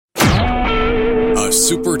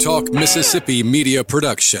SuperTalk Mississippi media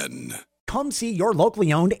production. Come see your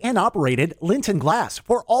locally owned and operated Linton Glass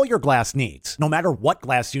for all your glass needs. No matter what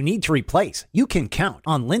glass you need to replace, you can count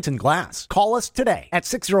on Linton Glass. Call us today at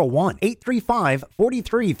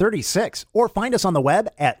 601-835-4336 or find us on the web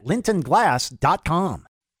at lintonglass.com.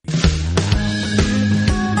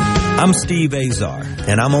 I'm Steve Azar,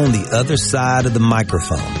 and I'm on the other side of the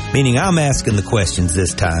microphone, meaning I'm asking the questions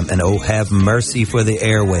this time, and oh, have mercy for the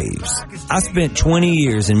airwaves. I spent 20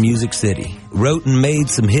 years in Music City, wrote and made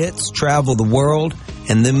some hits, traveled the world,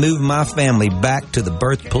 and then moved my family back to the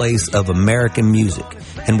birthplace of American music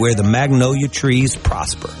and where the magnolia trees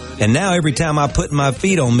prosper. And now every time I put my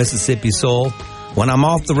feet on Mississippi soil, when I'm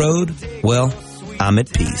off the road, well, I'm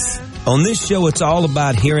at peace. On this show, it's all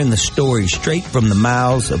about hearing the stories straight from the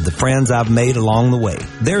mouths of the friends I've made along the way,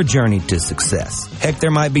 their journey to success. Heck, there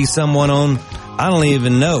might be someone on, I don't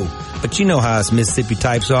even know, but you know how us Mississippi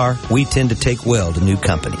types are. We tend to take well to new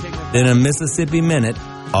company. In a Mississippi Minute,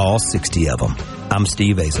 all 60 of them. I'm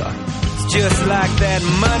Steve Azar. It's just like that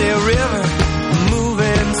muddy river,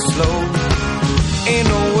 moving slow. Ain't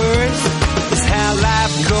no worries, it's how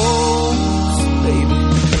life goes, baby.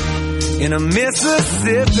 In a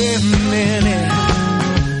Mississippi Minute.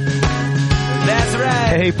 That's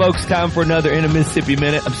right. Hey, folks, time for another In a Mississippi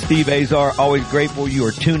Minute. I'm Steve Azar. Always grateful you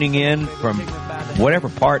are tuning in from whatever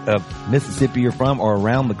part of Mississippi you're from or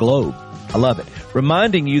around the globe. I love it.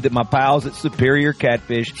 Reminding you that my pals at Superior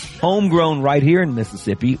Catfish, homegrown right here in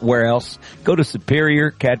Mississippi. Where else? Go to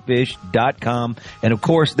superiorcatfish.com. And, of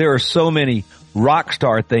course, there are so many rock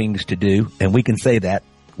star things to do, and we can say that.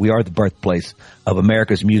 We are the birthplace of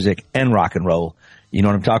America's music and rock and roll. You know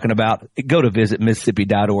what I'm talking about? Go to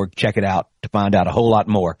visitmississippi.org. Check it out to find out a whole lot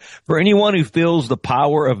more. For anyone who feels the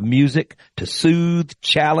power of music to soothe,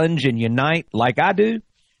 challenge, and unite like I do,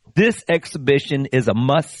 this exhibition is a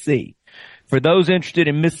must-see. For those interested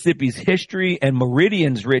in Mississippi's history and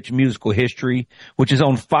Meridian's rich musical history, which is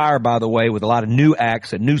on fire, by the way, with a lot of new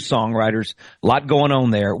acts and new songwriters, a lot going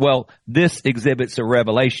on there, well, this exhibit's a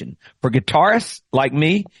revelation. For guitarists like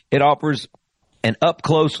me, it offers an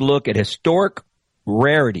up-close look at historic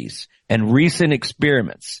rarities and recent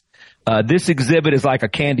experiments. This exhibit is like a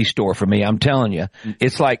candy store for me, I'm telling you.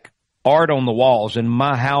 It's like art on the walls, and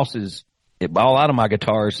my house is, a lot of my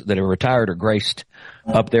guitars that are retired are graced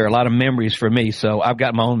up there. A lot of memories for me. So I've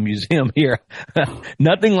got my own museum here.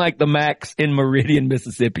 Nothing like the Max in Meridian,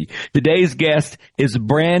 Mississippi. Today's guest is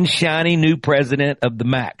brand shiny new president of the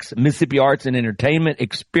Max, Mississippi Arts and Entertainment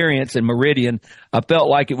Experience in Meridian. I felt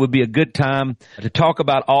like it would be a good time to talk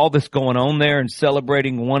about all this going on there and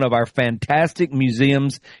celebrating one of our fantastic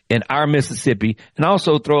museums in our Mississippi, and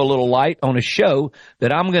also throw a little light on a show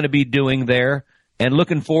that I'm going to be doing there. And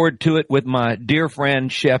looking forward to it with my dear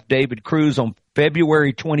friend, Chef David Cruz, on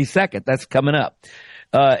February 22nd. That's coming up.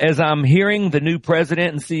 As I'm hearing, the new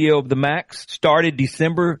president and CEO of the Max started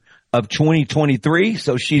December of 2023,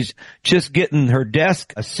 so she's just getting her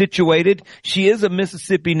desk situated. She is a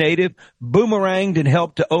Mississippi native, boomeranged and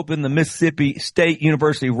helped to open the Mississippi State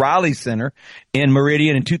University Riley Center in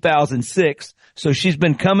Meridian in 2006. So she's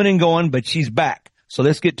been coming and going, but she's back. So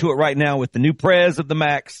let's get to it right now with the new prez of the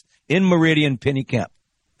Max in Meridian, Penny Kemp.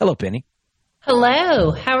 Hello, Penny.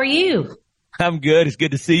 Hello. How are you? I'm good. It's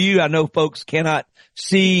good to see you. I know folks cannot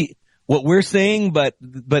see what we're seeing, but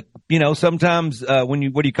you know, sometimes when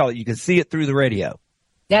you, what do you call it? You can see it through the radio.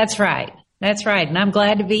 That's right. That's right. And I'm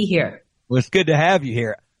glad to be here. Well, it's good to have you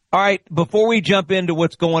here. All right. Before we jump into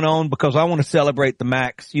what's going on, because I want to celebrate the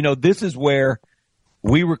Max, you know, this is where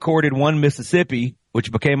we recorded One Mississippi,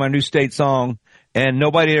 which became our new state song. And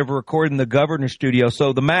nobody ever recorded in the Governor's studio.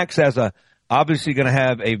 So the Max has obviously going to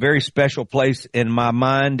have a very special place in my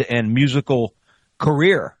mind and musical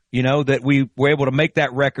career, you know, that we were able to make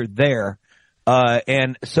that record there.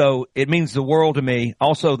 And so it means the world to me.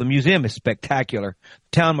 Also, the museum is spectacular.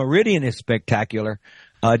 Town Meridian is spectacular.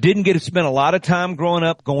 Didn't get to spend a lot of time growing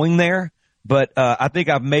up going there, but I think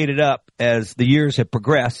I've made it up as the years have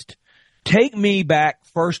progressed. Take me back,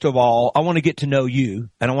 first of all. I want to get to know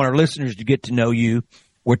you, and I want our listeners to get to know you.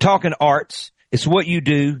 We're talking arts. It's what you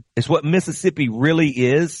do. It's what Mississippi really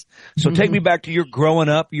is. So take me back to your growing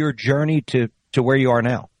up, your journey to where you are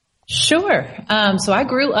now. Sure. So I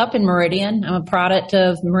grew up in Meridian. I'm a product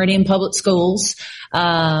of Meridian Public Schools.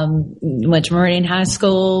 Went to Meridian High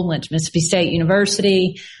School, went to Mississippi State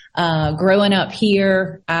University. Growing up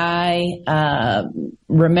here, I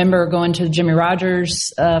remember going to the Jimmy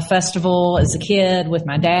Rogers Festival as a kid with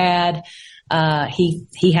my dad.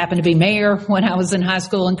 He happened to be mayor when I was in high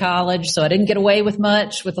school and college, so I didn't get away with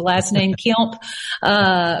much with the last name Kemp.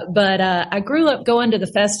 But I grew up going to the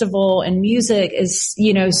festival, and music is,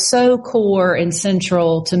 so core and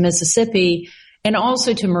central to Mississippi and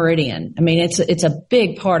also to Meridian. I mean, it's a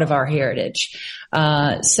big part of our heritage.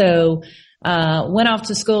 So went off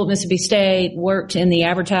to school at Mississippi State, worked in the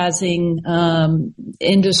advertising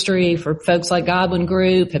industry for folks like Godwin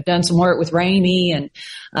Group, have done some work with Ramey and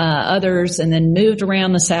others, and then moved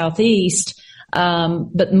around the Southeast.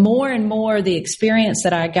 But more and more, the experience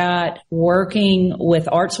that I got working with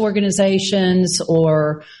arts organizations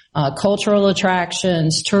or cultural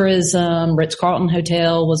attractions, tourism, Ritz-Carlton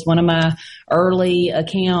Hotel was one of my early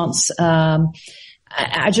accounts. I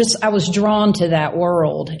was drawn to that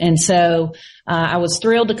world. And so, I was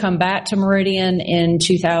thrilled to come back to Meridian in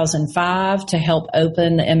 2005 to help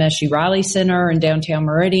open the MSU Riley Center in downtown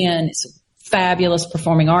Meridian. It's a fabulous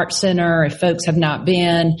performing arts center. If folks have not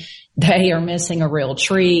been, they are missing a real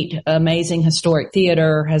treat. Amazing historic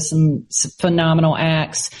theater, has some phenomenal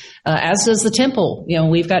acts, as does the Temple.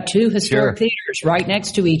 We've got two historic theaters right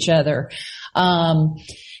next to each other.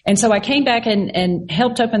 And so I came back and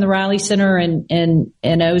helped open the Riley Center in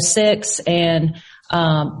 06 and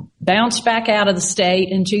bounced back out of the state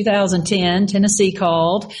in 2010. Tennessee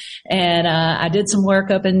called, and I did some work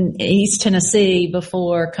up in East Tennessee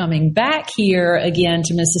before coming back here again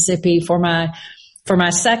to Mississippi for my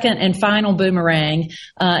second and final boomerang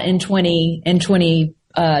in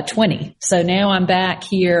 2020. So now I'm back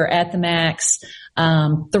here at the Max.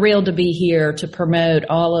 Thrilled to be here to promote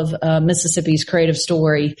all of Mississippi's creative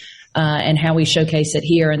story and how we showcase it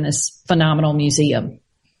here in this phenomenal museum.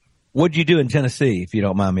 What'd you do in Tennessee, if you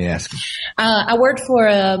don't mind me asking? I worked for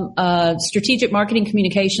a strategic marketing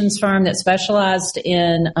communications firm that specialized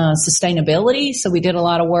in sustainability. So we did a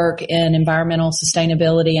lot of work in environmental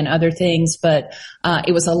sustainability and other things, but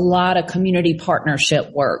it was a lot of community partnership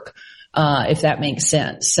work, if that makes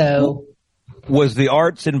sense. So, was the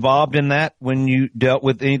arts involved in that when you dealt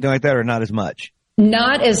with anything like that, or not as much?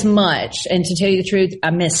 Not as much. And to tell you the truth,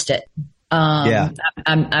 I missed it.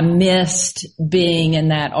 I missed being in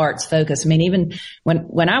that arts focus. I mean, even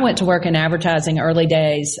when I went to work in advertising early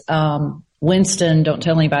days, Winston, Don't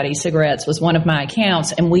Tell Anybody Cigarettes was one of my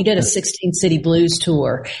accounts, and we did a 16 city blues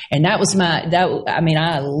tour. And that was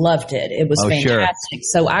I loved it. It was fantastic. Sure.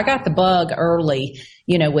 So I got the bug early,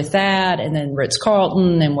 with that, and then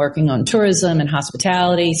Ritz-Carlton and working on tourism and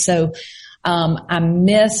hospitality. So, I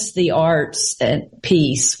miss the arts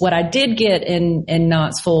piece. What I did get in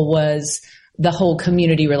Knoxville was the whole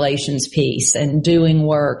community relations piece and doing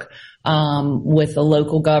work with the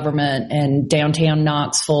local government and downtown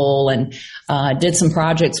Knoxville, and did some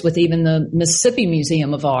projects with even the Mississippi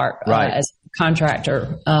Museum of Art as a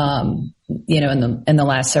contractor, in the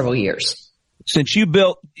last several years. Since you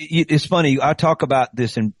built, it's funny, I talk about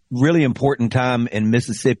this in really important time in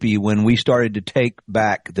Mississippi when we started to take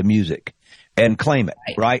back the music and claim it,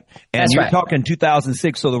 right? And That's you're right. talking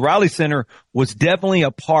 2006. So the Riley Center was definitely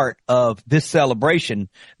a part of this celebration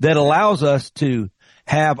that allows us to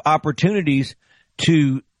have opportunities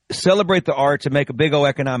to celebrate the arts and make a big old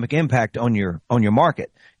economic impact on your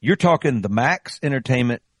market. You're talking the Max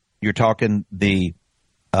Entertainment. You're talking the,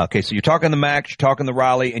 so you're talking the Max, you're talking the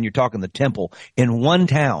Riley, and you're talking the Temple in one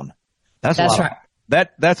town. That's right.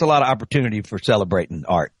 That's a lot of opportunity for celebrating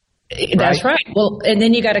art. That's right. Well, and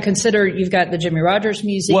then you got to consider you've got the Jimmy Rogers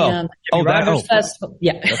Museum, Jimmy Rogers Festival.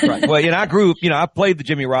 Yeah, that's right. Well, I grew up. I played the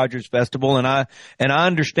Jimmy Rogers Festival, and I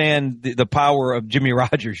understand the power of Jimmy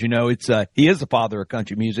Rogers. He is the father of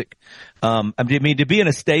country music. To be in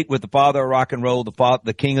a state with the father of rock and roll,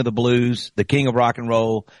 the king of the blues, the king of rock and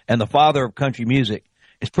roll, and the father of country music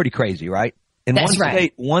is pretty crazy, right? In that's one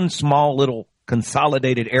state, one small little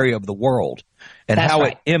consolidated area of the world. And that's how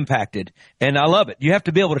right. it impacted. And I love it. You have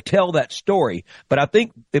to be able to tell that story. But I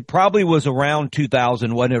think it probably was around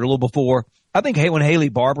 2000, wasn't it? A little before. I think when Haley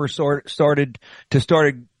Barbour started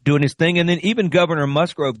doing his thing. And then even Governor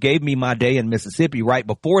Musgrove gave me my day in Mississippi right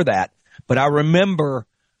before that. But I remember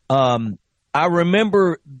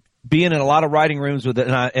being in a lot of writing rooms with it,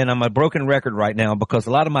 and I'm a broken record right now because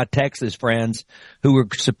a lot of my Texas friends who were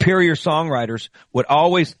superior songwriters would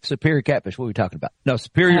always superior catfish. What are we talking about? No,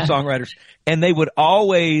 superior songwriters, and they would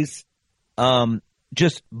always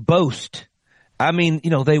just boast. I mean,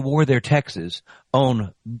 they wore their Texas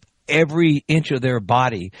on every inch of their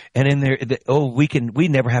body, and in their we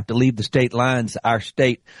never have to leave the state lines. Our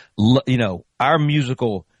state, our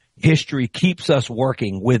musical history keeps us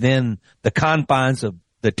working within the confines of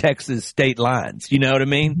the Texas state lines. You know what I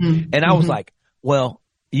mean? Mm-hmm. And I was like, well,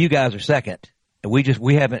 you guys are second.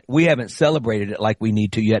 We haven't celebrated it like we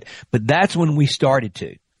need to yet, but that's when we started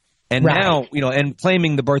to. And now, and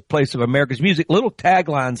claiming the birthplace of America's music, little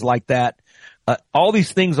taglines like that, all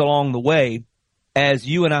these things along the way, as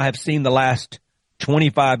you and I have seen the last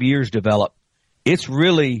 25 years develop, it's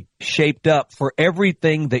really shaped up for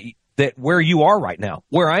everything that where you are right now,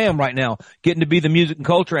 where I am right now, getting to be the music and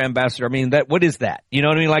culture ambassador. I mean, what is that? You know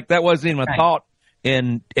what I mean? Like, that wasn't even a thought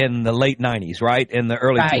in the late 90s, right? In the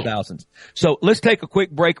early 2000s. So let's take a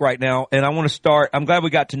quick break right now. And I want to start. I'm glad we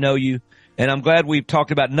got to know you. And I'm glad we've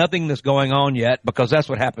talked about nothing that's going on yet, because that's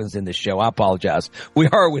what happens in this show. I apologize. We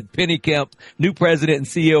are with Penny Kemp, new president and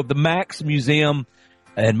CEO of the Max Museum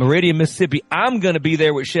in Meridian, Mississippi. I'm going to be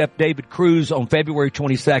there with Chef David Cruz on February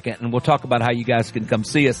 22nd, and we'll talk about how you guys can come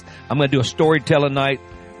see us. I'm going to do a storytelling night,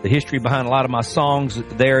 the history behind a lot of my songs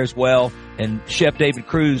there as well. And Chef David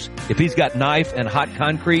Cruz, if he's got knife and hot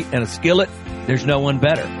concrete and a skillet, there's no one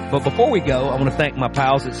better. But before we go, I want to thank my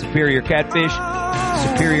pals at Superior Catfish,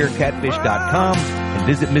 superiorcatfish.com, and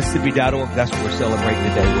visit Mississippi.org. That's what we're celebrating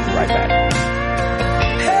today. We'll be right back.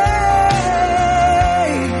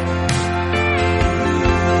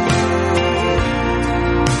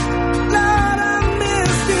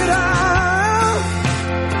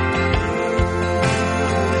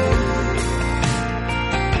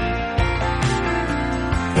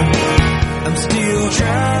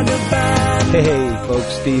 Hey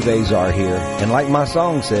folks, Steve Azar here, and like my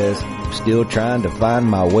song says, I'm still trying to find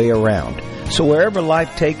my way around. So wherever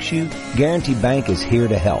life takes you, Guarantee Bank is here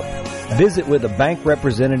to help. Visit with a bank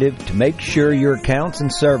representative to make sure your accounts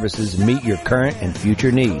and services meet your current and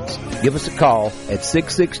future needs. Give us a call at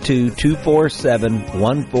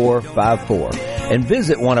 662-247-1454 and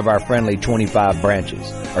visit one of our friendly 25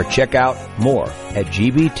 branches, or check out more at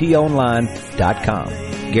gbtonline.com.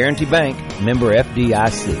 Guarantee Bank, member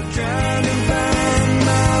FDIC.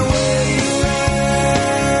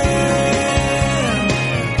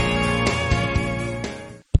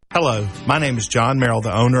 Hello, my name is John Merrill,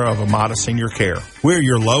 the owner of Amada Senior Care. We're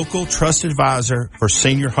your local trusted advisor for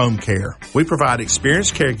senior home care. We provide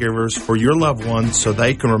experienced caregivers for your loved ones so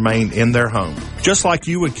they can remain in their home. Just like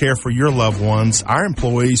you would care for your loved ones, our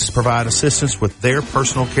employees provide assistance with their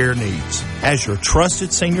personal care needs. As your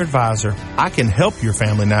trusted senior advisor, I can help your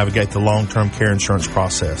family navigate the long-term care insurance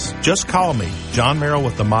process. Just call me, John Merrill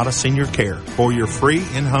with Amada Senior Care, for your free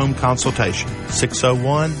in-home consultation.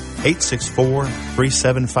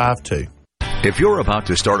 601-864-3752. If you're about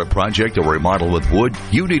to start a project or remodel with wood,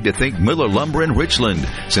 you need to think Miller Lumber in Richland.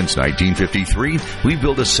 Since 1953, we've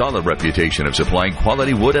built a solid reputation of supplying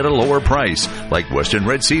quality wood at a lower price, like Western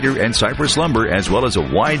Red Cedar and Cypress Lumber, as well as a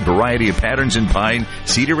wide variety of patterns in pine,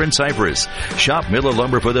 cedar, and cypress. Shop Miller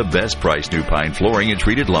Lumber for the best price new pine flooring and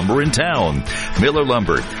treated lumber in town. Miller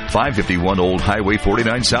Lumber, 551 Old Highway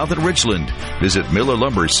 49 South in Richland. Visit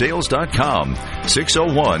MillerLumberSales.com,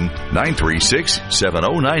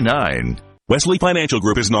 601-936-7099. Wesley Financial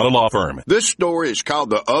Group is not a law firm. This story is called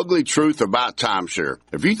The Ugly Truth About Timeshare.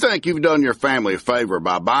 If you think you've done your family a favor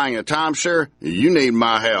by buying a timeshare, you need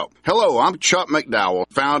my help. Hello, I'm Chuck McDowell,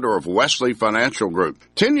 founder of Wesley Financial Group.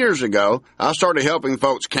 10 years ago, I started helping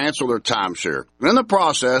folks cancel their timeshare. In the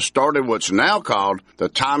process, started what's now called the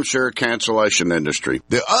timeshare cancellation industry.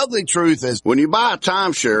 The ugly truth is, when you buy a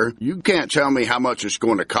timeshare, you can't tell me how much it's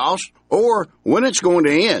going to cost or when it's going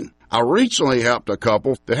to end. I recently helped a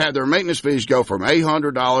couple that had their maintenance fees go from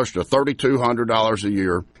 $800 to $3,200 a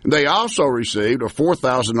year. They also received a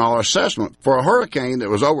 $4,000 assessment for a hurricane that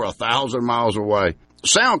was over 1,000 miles away.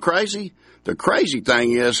 Sound crazy? The crazy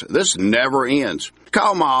thing is, this never ends.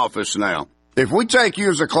 Call my office now. If we take you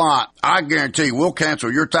as a client, I guarantee we'll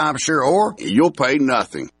cancel your timeshare or you'll pay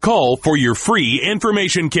nothing. Call for your free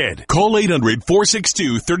information kit. Call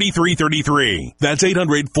 800-462-3333. That's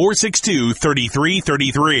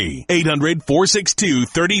 800-462-3333.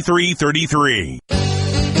 800-462-3333.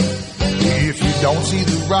 If you don't see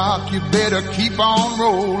the rock, you better keep on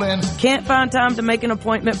rolling. Can't find time to make an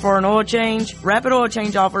appointment for an oil change? Rapid Oil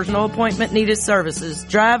Change offers no appointment needed services.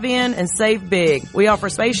 Drive in and save big. We offer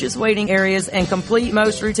spacious waiting areas and complete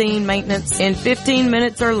most routine maintenance in 15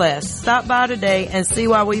 minutes or less. Stop by today and see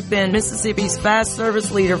why we've been Mississippi's fast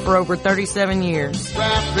service leader for over 37 years.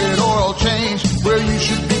 Rapid Oil Change, where you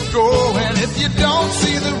should be going. If you don't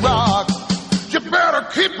see the rock, you better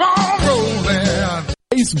keep on rolling.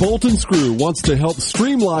 Ace Bolt & Screw wants to help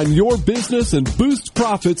streamline your business and boost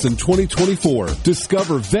profits in 2024.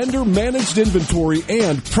 Discover vendor-managed inventory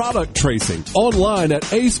and product tracing online at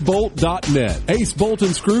acebolt.net. Ace Bolt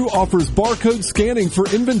 & Screw offers barcode scanning for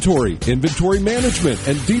inventory management,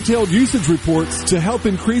 and detailed usage reports to help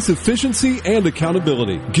increase efficiency and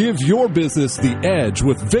accountability. Give your business the edge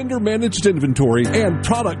with vendor-managed inventory and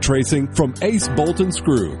product tracing from Ace Bolt &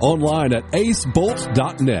 Screw. Online at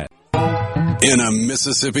acebolt.net. In a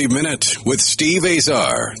Mississippi Minute with Steve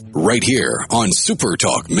Azar, right here on Super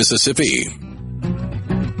Talk Mississippi.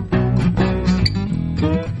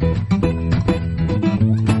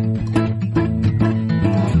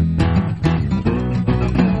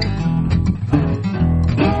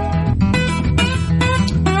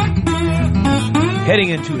 Heading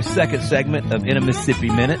into a second segment of In a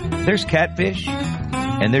Mississippi Minute, there's catfish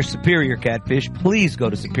and there's superior catfish. Please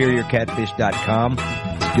go to superiorcatfish.com.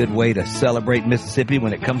 It's a good way to celebrate Mississippi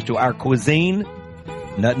when it comes to our cuisine.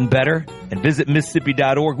 Nothing better. And visit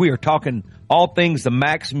Mississippi.org. We are talking all things the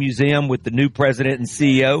Max Museum with the new president and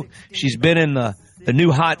CEO. She's been in the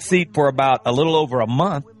new hot seat for about a little over a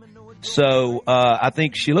month. So I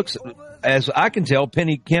think she looks, as I can tell,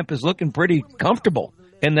 Penny Kemp is looking pretty comfortable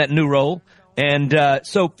in that new role. And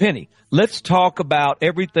so, Penny, let's talk about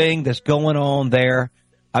everything that's going on there.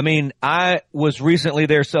 I mean, I was recently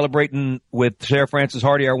there celebrating with Sarah Frances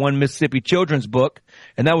Hardy, our One Mississippi children's book,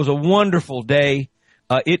 and that was a wonderful day.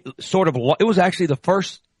 It was actually the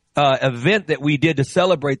first event that we did to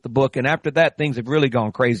celebrate the book, and after that, things have really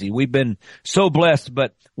gone crazy. We've been so blessed,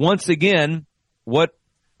 but once again, what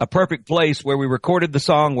a perfect place where we recorded the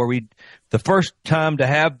song, the first time to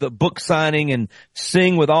have the book signing and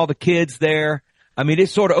sing with all the kids there. I mean, it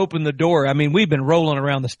sort of opened the door. I mean, we've been rolling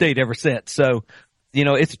around the state ever since. So, you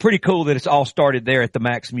know, it's pretty cool that it's all started there at the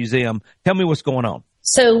Max Museum. Tell me what's going on.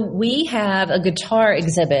 So we have a guitar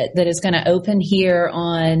exhibit that is going to open here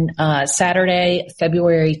on Saturday,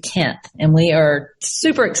 February 10th. And we are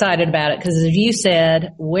super excited about it because, as you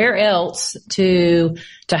said, where else to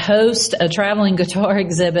host a traveling guitar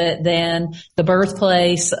exhibit than the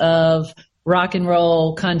birthplace of rock and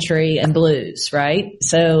roll, country, and blues, right?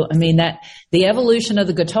 So, I mean, that the evolution of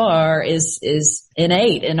the guitar is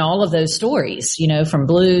innate in all of those stories, you know, from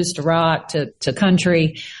blues to rock to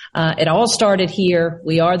country. It all started here.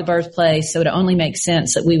 We are the birthplace, so it only makes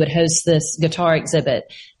sense that we would host this guitar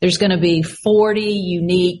exhibit. There's going to be 40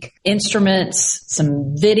 unique instruments,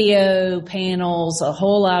 some video panels, a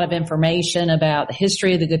whole lot of information about the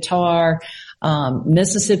history of the guitar,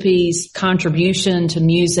 Mississippi's contribution to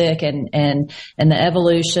music and the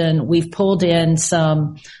evolution. We've pulled in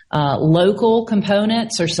some local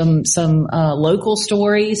components or some local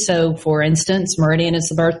stories. So, for instance, Meridian is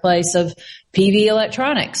the birthplace of Peavey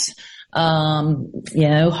Electronics.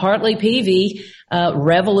 Hartley Peavey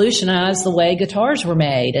revolutionized the way guitars were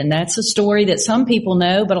made, and that's a story that some people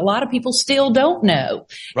know, but a lot of people still don't know.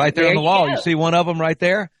 Right there on the wall, you see one of them right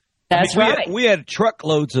there? That's right. We had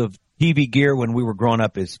truckloads of Peavey gear when we were growing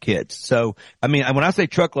up as kids. So, I mean, when I say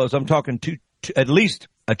truckloads, I'm talking at least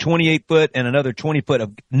a 28-foot and another 20-foot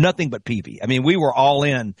of nothing but Peavey. I mean, we were all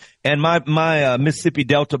in. And my Mississippi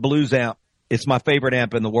Delta Blues amp, it's my favorite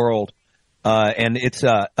amp in the world. And it's,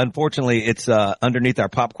 unfortunately, it's, underneath our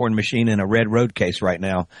popcorn machine in a red road case right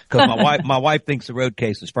now. Cause my wife thinks the road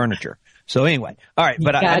case is furniture. So anyway, all right,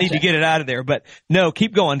 but I need to get it out of there. But no,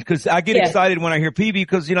 keep going because I get excited when I hear Peavey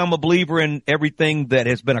because, you know, I'm a believer in everything that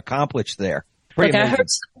has been accomplished there. Look,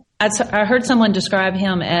 I heard someone describe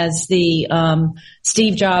him as the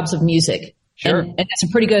Steve Jobs of music. Sure. And it's a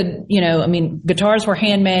pretty good, you know, I mean, guitars were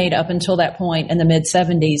handmade up until that point in the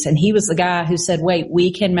mid-'70s. And he was the guy who said, wait,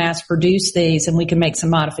 we can mass produce these and we can make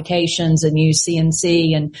some modifications and use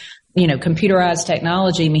CNC and, you know, computerized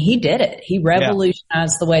technology. I mean, he did it. He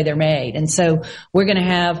revolutionized the way they're made. And so we're going to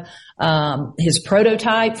have his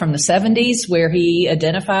prototype from the 70s where he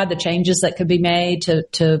identified the changes that could be made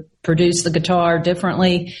to produce the guitar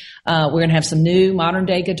differently. We're going to have some new modern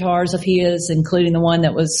day guitars of his, including the one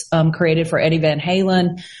that was created for Eddie Van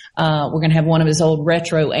Halen. We're going to have one of his old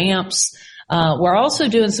retro amps. We're also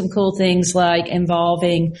doing some cool things like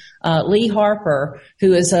involving Lee Harper,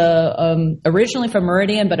 who is originally from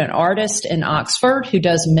Meridian, but an artist in Oxford who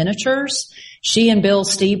does miniatures. She and Bill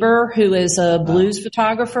Stieber, who is a blues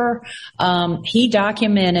photographer, he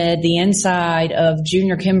documented the inside of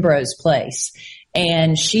Junior Kimbrough's place.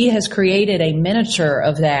 And she has created a miniature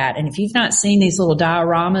of that. And if you've not seen these little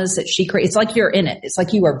dioramas that she creates, it's like you're in it. It's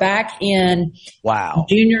like you are back in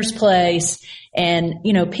Junior's place. And,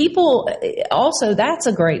 you know, people also, that's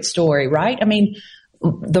a great story, right? I mean,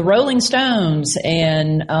 the Rolling Stones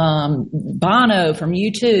and Bono from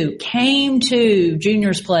U2 came to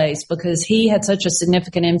Junior's place because he had such a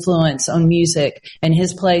significant influence on music, and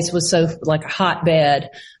his place was so like a hotbed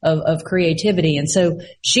of creativity. And so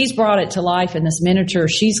she's brought it to life in this miniature.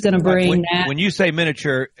 She's going to bring that. When you say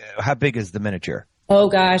miniature, how big is the miniature? Oh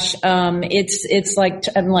gosh, it's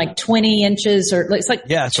like 20 inches, or it's like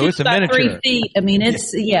so it's a miniature. 3 feet. I mean,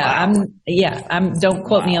 it's don't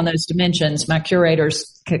quote me on those dimensions. My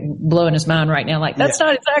curator's blowing his mind right now, like that's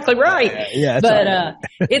not exactly right. But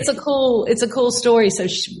it's a cool story. So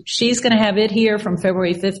she's going to have it here from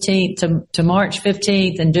February 15th to March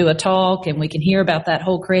 15th, and do a talk, and we can hear about that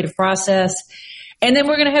whole creative process. And then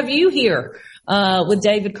we're going to have you here with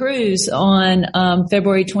David Cruz on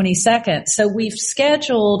February 22nd. So we've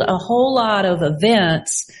scheduled a whole lot of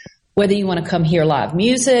events, whether you want to come hear live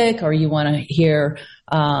music or you want to hear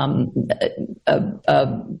a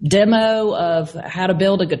demo of how to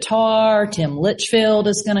build a guitar. Tim Litchfield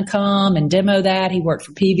is going to come and demo that. He worked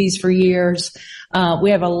for Peavy's for years.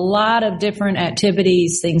 We have a lot of different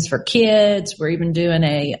activities, things for kids. We're even doing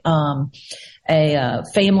a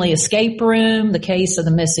family escape room, the case of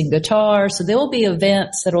the missing guitar. So there will be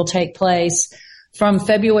events that will take place from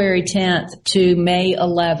February 10th to May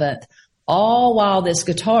 11th, all while this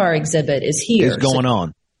guitar exhibit is here. It's going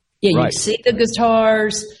on. Yeah, right. You see the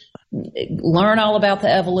guitars, learn all about the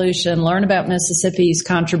evolution, learn about Mississippi's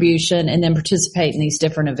contribution, and then participate in these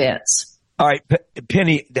different events. All right,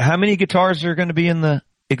 Penny, how many guitars are going to be in the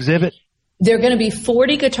exhibit? There are going to be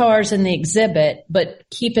 40 guitars in the exhibit, but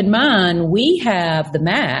keep in mind, the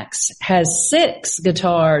Max has 6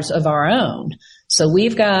 guitars of our own. So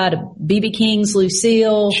we've got B.B. King's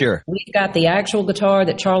Lucille. Sure. We've got the actual guitar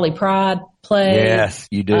that Charlie Pride played. Yes,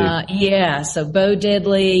 you do. So Bo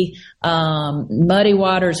Diddley, Muddy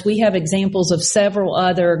Waters. We have examples of several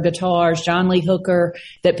other guitars, John Lee Hooker,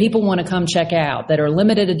 that people want to come check out, that are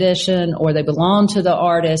limited edition or they belong to the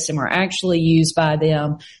artist and were actually used by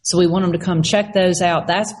them. So we want them to come check those out.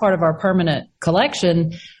 That's part of our permanent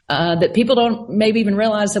collection that people don't maybe even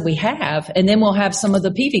realize that we have. And then we'll have some of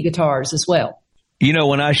the Peavy guitars as well. You know,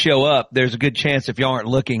 when I show up, there's a good chance if you aren't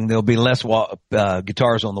looking, there'll be less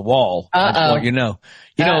guitars on the wall. That's what you know.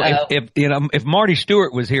 If Marty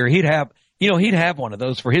Stewart was here, he'd have one of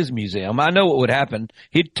those for his museum. I know what would happen.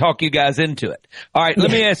 He'd talk you guys into it. All right,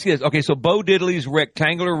 let me ask you this. Okay, so Bo Diddley's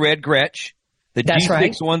rectangular red Gretsch, the G6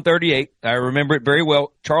 right. 138. I remember it very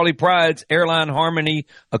well. Charlie Pride's Airline Harmony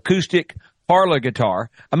acoustic parlor guitar.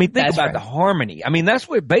 I mean, think about the harmony. I mean, that's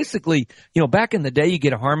where basically, back in the day, you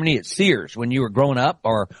get a harmony at Sears when you were growing up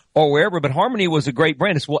or wherever, but harmony was a great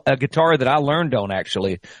brand. It's a guitar that I learned on,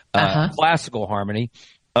 actually, classical harmony.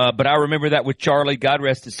 But I remember that with Charlie, God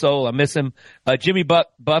rest his soul. I miss him. Jimmy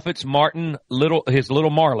Buffett's his Little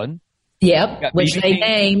Marlin. Yep, which they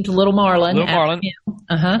named Little Marlin. Little Marlin.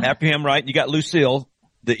 After him, right? You got Lucille,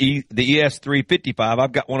 the ES355.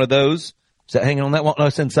 I've got one of those. Is that hanging on that one? No,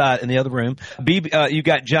 it's inside in the other room. You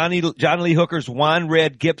got Johnny Lee Hooker's wine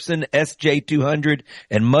red Gibson SJ200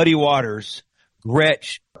 and Muddy Waters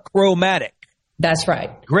Gretsch Chromatic. That's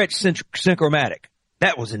right. Gretsch Synchromatic.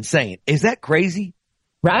 That was insane. Is that crazy?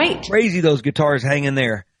 Right. Crazy those guitars hanging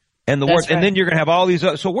there. And and then you're going to have all these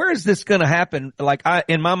other, so where is this going to happen? Like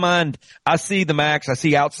in my mind, I see the Max, I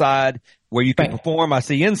see outside where you can perform, I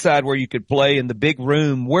see inside where you could play in the big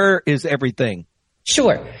room. Where is everything?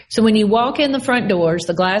 Sure. So when you walk in the front doors,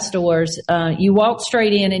 the glass doors, you walk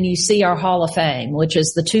straight in and you see our Hall of Fame, which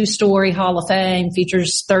is the 2-story Hall of Fame,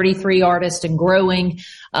 features 33 artists and growing.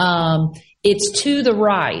 It's to the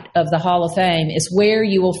right of the Hall of Fame is where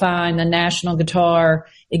you will find the National Guitar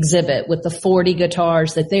exhibit with the 40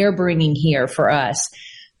 guitars that they're bringing here for us.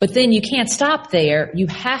 But then you can't stop there. You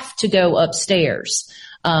have to go upstairs.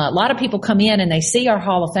 A lot of people come in and they see our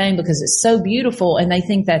Hall of Fame because it's so beautiful and they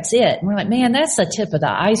think that's it. And we're like, man, that's the tip of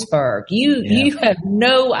the iceberg. You have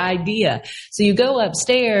no idea. So you go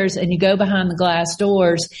upstairs and you go behind the glass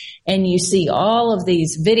doors and you see all of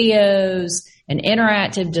these videos and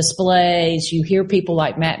interactive displays. You hear people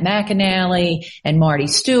like Matt McAnally and Marty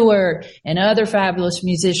Stewart and other fabulous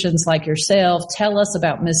musicians like yourself tell us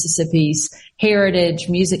about Mississippi's heritage,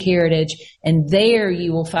 music heritage. And there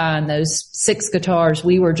you will find those 6 guitars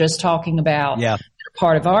we were just talking about. Yeah.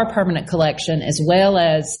 Part of our permanent collection, as well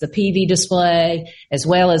as the PV display, as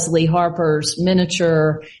well as Lee Harper's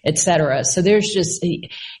miniature, et cetera. So there's just, and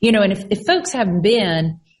if folks haven't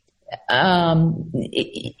been, when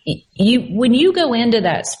you go into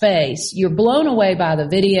that space, you're blown away by the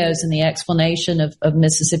videos and the explanation of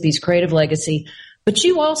Mississippi's creative legacy. But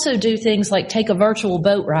you also do things like take a virtual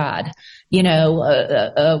boat ride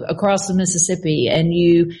across the Mississippi, and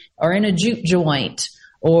you are in a juke joint,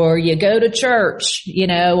 or you go to church,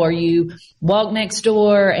 or you walk next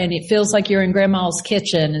door and it feels like you're in grandma's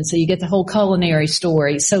kitchen. And so you get the whole culinary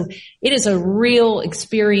story. So it is a real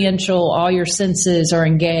experiential, all your senses are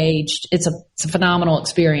engaged. It's a phenomenal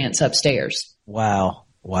experience upstairs. Wow.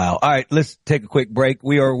 All right. Let's take a quick break.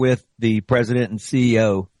 We are with the president and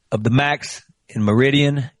CEO of the Max in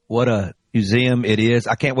Meridian. What a museum it is.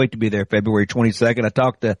 I can't wait to be there February 22nd. I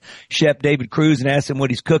talked to Chef David Cruz and asked him what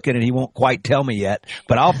he's cooking, and he won't quite tell me yet,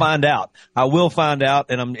 but I'll find out. I will find out,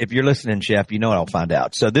 and if you're listening, Chef, you know I'll find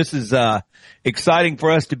out. So this is exciting for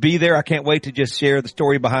us to be there. I can't wait to just share the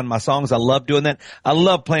story behind my songs. I love doing that. I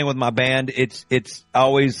love playing with my band. It's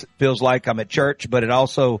always feels like I'm at church, but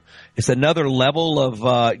it's another level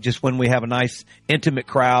of just when we have a nice intimate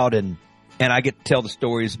crowd, and I get to tell the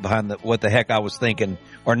stories behind what the heck I was thinking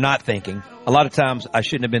or not thinking. A lot of times I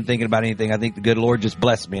shouldn't have been thinking about anything. I think the good Lord just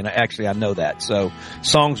blessed me, and I know that. So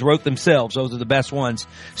songs wrote themselves. Those are the best ones.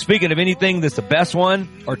 Speaking of anything that's the best one,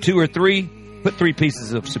 or two or three, put 3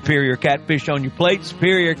 pieces of Superior Catfish on your plate.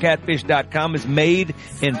 SuperiorCatfish.com is made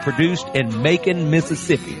and produced in Macon,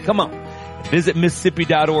 Mississippi. Come on. Visit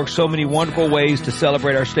Mississippi.org. So many wonderful ways to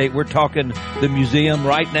celebrate our state. We're talking the museum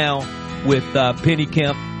right now with Penny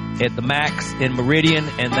Kemp at the Max in Meridian,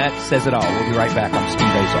 and that says it all. We'll be right back. I'm Steve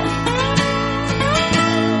Azar.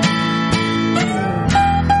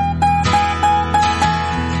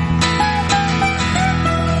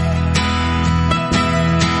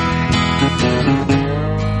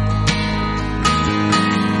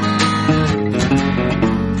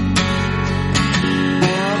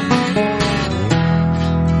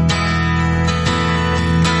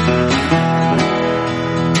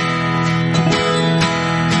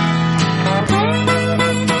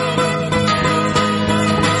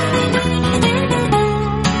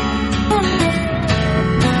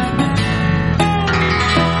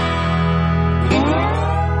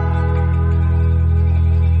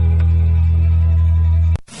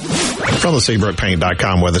 From the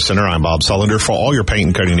SeabrookPaint.com Weather Center, I'm Bob Sullender. For all your paint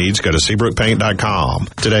and coating needs, go to SeabrookPaint.com.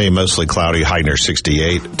 Today, mostly cloudy, high near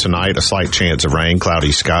 68. Tonight, a slight chance of rain,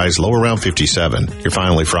 cloudy skies, low around 57. Your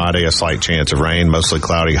finally Friday, a slight chance of rain, mostly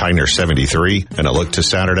cloudy, high near 73. And a look to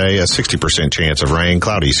Saturday, a 60% chance of rain,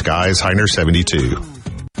 cloudy skies, high near 72.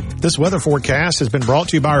 This weather forecast has been brought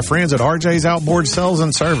to you by our friends at RJ's Outboard Sales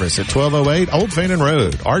and Service at 1208 Old Fannin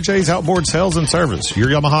Road. RJ's Outboard Sales and Service, your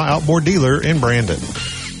Yamaha outboard dealer in Brandon.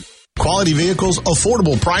 Quality vehicles,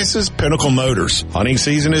 affordable prices, Pinnacle Motors. Hunting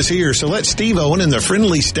season is here, so let Steve Owen and the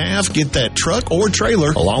friendly staff get that truck or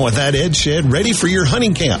trailer along with that Ed shed ready for your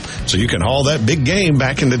hunting camp so you can haul that big game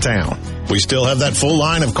back into town. We still have that full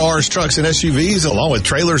line of cars, trucks, and SUVs along with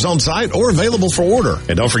trailers on site or available for order.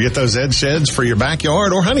 And don't forget those Ed sheds for your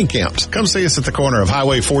backyard or hunting camps. Come see us at the corner of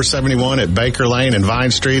Highway 471 at Baker Lane and Vine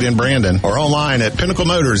Street in Brandon, or online at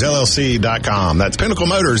PinnacleMotorsLLC.com. That's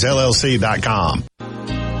PinnacleMotorsLLC.com.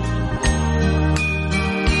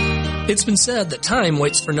 It's been said that time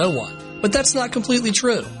waits for no one, but that's not completely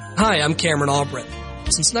true. Hi, I'm Cameron Albritton.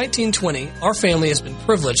 Since 1920, our family has been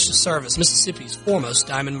privileged to serve as Mississippi's foremost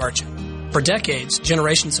diamond merchant. For decades,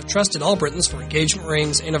 generations have trusted Albritton's for engagement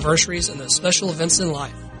rings, anniversaries, and those special events in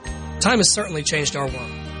life. Time has certainly changed our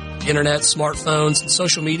world. The internet, smartphones, and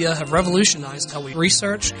social media have revolutionized how we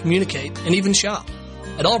research, communicate, and even shop.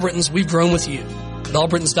 At Albritton's, we've grown with you. At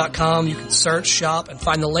Albritton's.com, you can search, shop, and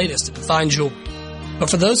find the latest in fine jewelry. But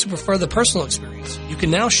for those who prefer the personal experience, you can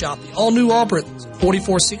now shop the all-new Albritton's at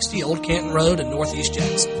 4460 Old Canton Road in Northeast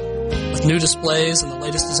Jackson. With new displays and the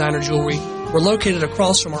latest designer jewelry, we're located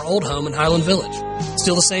across from our old home in Highland Village.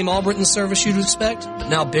 Still the same Albritton's service you'd expect, but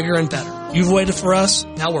now bigger and better. You've waited for us,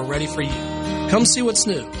 now we're ready for you. Come see what's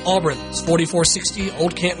new. Albritton's, 4460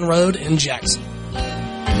 Old Canton Road in Jackson.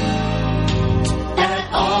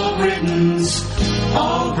 At Albritton's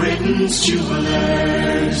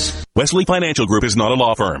Jewelers. Wesley Financial Group is not a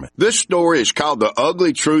law firm. This story is called The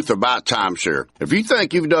Ugly Truth About Timeshare. If you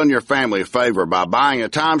think you've done your family a favor by buying a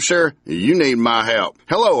timeshare, you need my help.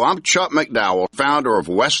 Hello, I'm Chuck McDowell, founder of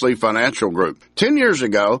Wesley Financial Group. 10 years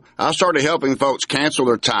ago, I started helping folks cancel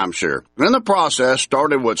their timeshare. In the process,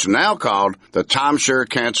 started what's now called the timeshare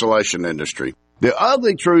cancellation industry. The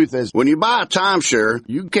ugly truth is when you buy a timeshare,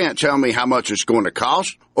 you can't tell me how much it's going to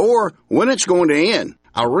cost or when it's going to end.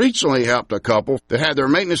 I recently helped a couple that had their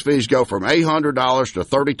maintenance fees go from $800 to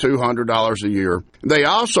 $3,200 a year. They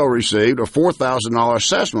also received a $4,000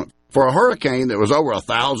 assessment for a hurricane that was over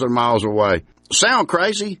 1,000 miles away. Sound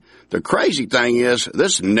crazy? The crazy thing is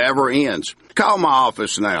this never ends. Call my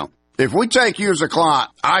office now. If we take you as a client,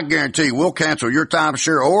 I guarantee we'll cancel your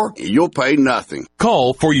timeshare or you'll pay nothing.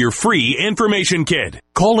 Call for your free information kit.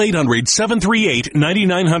 Call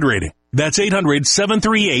 800-738-9900. That's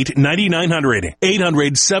 800-738-9900.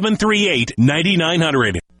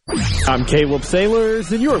 800-738-9900. I'm Caleb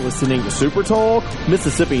Sailors, and you're listening to Super Talk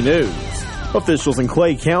Mississippi News. Officials in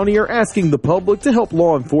Clay County are asking the public to help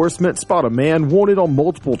law enforcement spot a man wanted on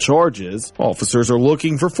multiple charges. Officers are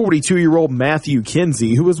looking for 42-year-old Matthew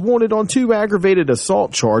Kinsey, who is wanted on 2 aggravated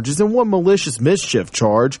assault charges and 1 malicious mischief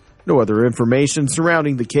charge. No other information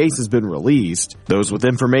surrounding the case has been released. Those with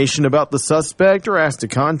information about the suspect are asked to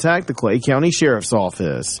contact the Clay County Sheriff's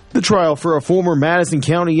Office. The trial for a former Madison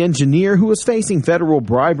County engineer who is facing federal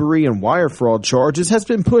bribery and wire fraud charges has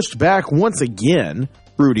been pushed back once again.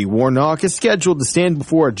 Rudy Warnock is scheduled to stand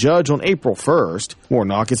before a judge on April 1st.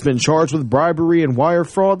 Warnock has been charged with bribery and wire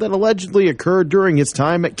fraud that allegedly occurred during his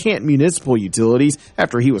time at Kent Municipal Utilities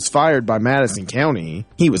after he was fired by Madison County.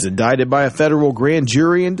 He was indicted by a federal grand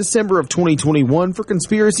jury in December of 2021 for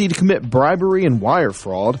conspiracy to commit bribery and wire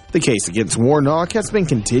fraud. The case against Warnock has been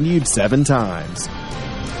continued 7 times.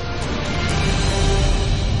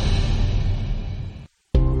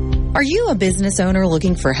 Are you a business owner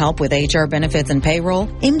looking for help with HR benefits and payroll?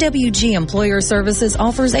 MWG Employer Services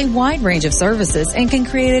offers a wide range of services and can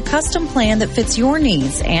create a custom plan that fits your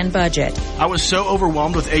needs and budget. I was so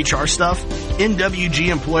overwhelmed with HR stuff. MWG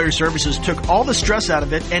Employer Services took all the stress out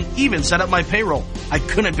of it and even set up my payroll. I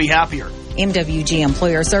couldn't be happier. MWG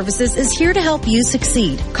Employer Services is here to help you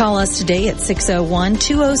succeed. Call us today at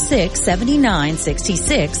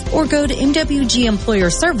 601-206-7966 or go to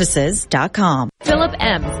MWGEmployerServices.com. Philip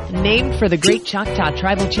Ems, named for the great Choctaw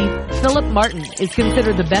tribal chief Philip Martin, is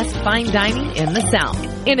considered the best fine dining in the South.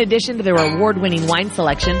 In addition to their award-winning wine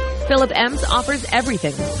selection, Philip Ems offers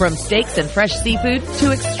everything from steaks and fresh seafood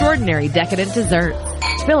to extraordinary decadent desserts.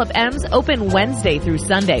 Philip Ems open Wednesday through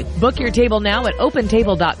Sunday. Book your table now at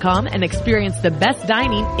OpenTable.com and experience the best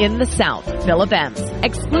dining in the South. Philip Ems,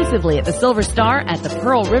 exclusively at the Silver Star at the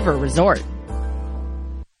Pearl River Resort.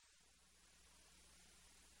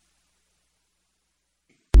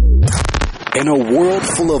 In a world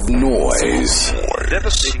full of noise, the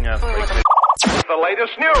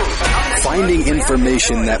latest news. finding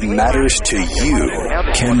information that matters to you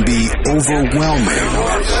can be overwhelming.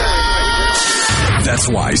 That's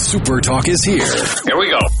why Super Talk is here. Here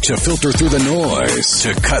we go. To filter through the noise,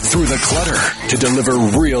 to cut through the clutter, to deliver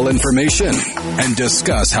real information, and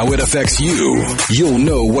discuss how it affects you. You'll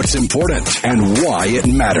know what's important and why it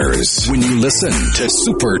matters when you listen to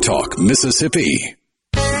Super Talk Mississippi.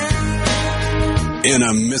 In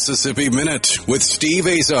a Mississippi Minute with Steve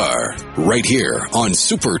Azar, right here on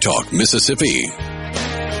Super Talk Mississippi.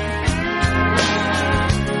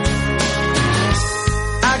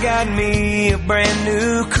 I got me a brand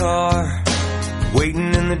new car,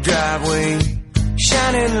 waiting in the driveway,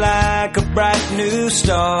 shining like a bright new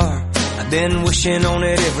star. I've been wishing on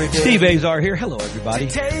it every day. Steve Azar here. Hello, everybody.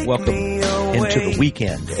 Welcome into the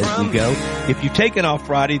weekend as we go. If you've taken off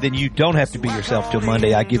Friday, then you don't have to be yourself till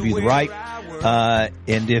Monday. I give you the right.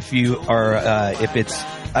 And if you are, if it's,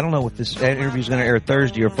 I don't know if this interview is going to air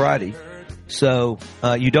Thursday or Friday, so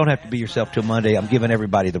you don't have to be yourself till Monday. I'm giving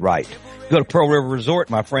everybody the right. Go to Pearl River Resort,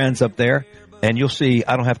 my friends up there, and you'll see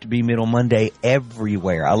I don't have to be middle Monday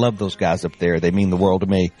everywhere. I love those guys up there. They mean the world to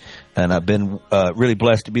me, and I've been really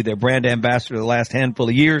blessed to be their brand ambassador the last handful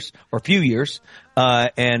of years, or few years,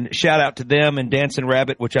 and shout out to them and Dancing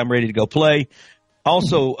Rabbit, which I'm ready to go play.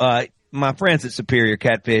 Also, my friends at Superior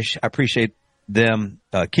Catfish, I appreciate them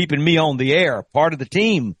keeping me on the air, part of the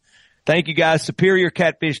team. Thank you guys.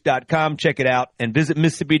 SuperiorCatfish.com. Check it out. And visit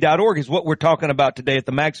Mississippi.org is what we're talking about today at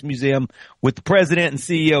the Max Museum with the president and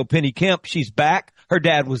CEO, Penny Kemp. She's back. Her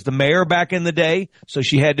dad was the mayor back in the day, so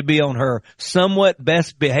she had to be on her somewhat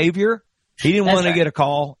best behavior. He didn't want to get a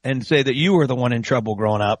call and say that you were the one in trouble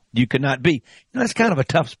growing up. You could not be. You know, that's kind of a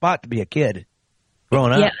tough spot to be a kid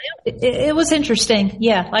growing up. Yeah, it was interesting.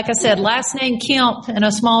 Yeah, like I said, last name Kemp in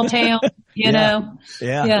a small town, you know.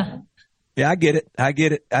 Yeah. Yeah, I get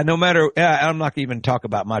it. No matter, I'm not even talk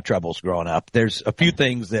about my troubles growing up. There's a few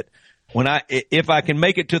things that if I can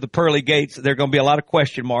make it to the pearly gates, there are going to be a lot of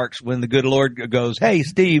question marks when the good Lord goes, "Hey,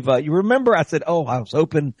 Steve, you remember?" I said, "Oh, I was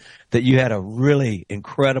hoping that you had a really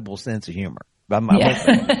incredible sense of humor."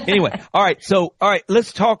 Anyway, all right.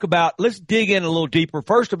 Let's dig in a little deeper.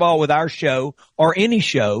 First of all, with our show or any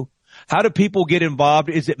show, how do people get involved?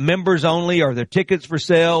 Is it members only? Are there tickets for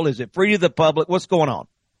sale? Is it free to the public? What's going on?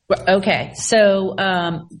 Okay. So,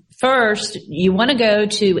 First, you want to go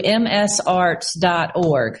to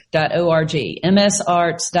msarts.org,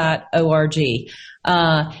 msarts.org.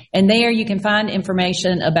 And there you can find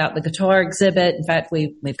information about the guitar exhibit. In fact,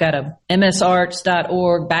 we've got a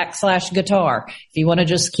msarts.org/guitar. If you want to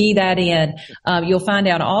just key that in, you'll find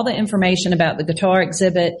out all the information about the guitar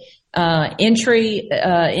exhibit. Entry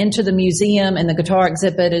into the museum and the guitar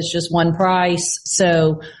exhibit is just one price.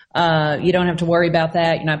 So you don't have to worry about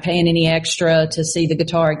that. You're not paying any extra to see the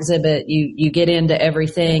guitar exhibit. You get into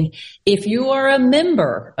everything. If you are a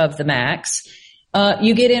member of the Max,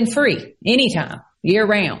 you get in free anytime, year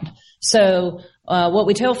round. So what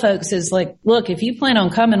we tell folks is like, look, if you plan on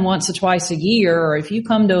coming once or twice a year, or if you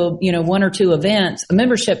come to, one or two events, a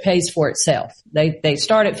membership pays for itself. They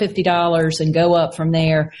start at $50 and go up from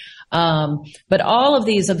there. But all of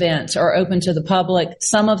these events are open to the public.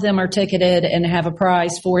 Some of them are ticketed and have a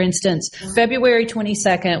price. For instance, February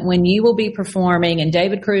 22nd, when you will be performing and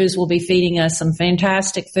David Cruz will be feeding us some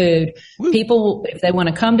fantastic food. Woo. People, if they want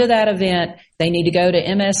to come to that event, they need to go to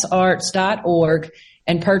msarts.org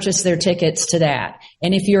and purchase their tickets to that.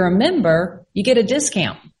 And if you're a member, you get a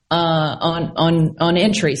discount on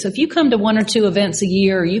entry. So if you come to one or two events a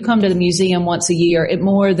year, or you come to the museum once a year, it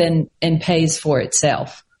more than and pays for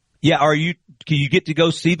itself. Yeah, can you get to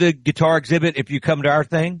go see the guitar exhibit if you come to our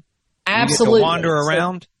thing? Absolutely. You get to wander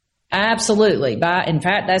around? Absolutely. In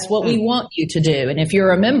fact, that's what we want you to do. And if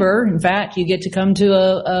you're a member, in fact, you get to come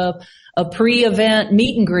to a pre-event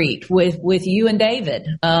meet and greet with you and David.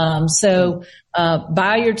 So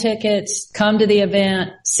buy your tickets, come to the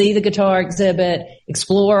event, see the guitar exhibit,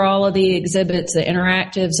 explore all of the exhibits, the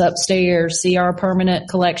interactives upstairs, see our permanent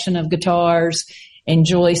collection of guitars,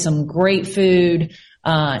 enjoy some great food,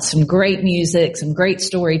 some great music, some great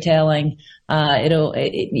storytelling. No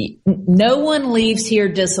one leaves here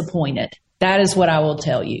disappointed. That is what I will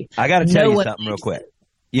tell you. I got to tell you something real quick.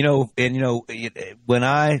 When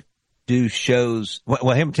I do shows, well,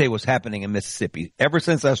 let me tell you what's happening in Mississippi. Ever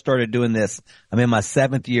since I started doing this, I'm in my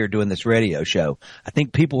 7th year doing this radio show. I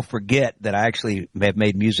think people forget that I actually have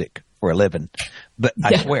made music for a living. But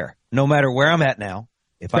I swear, no matter where I'm at now,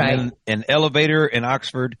 if I'm in an elevator in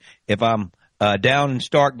Oxford, if I'm down in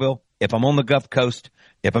Starkville, if I'm on the Gulf Coast,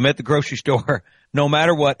 if I'm at the grocery store, no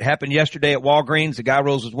matter what happened yesterday at Walgreens, the guy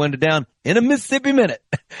rolls his window down in a Mississippi Minute.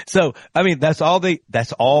 So, I mean, that's all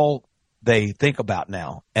they think about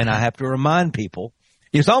now. And I have to remind people,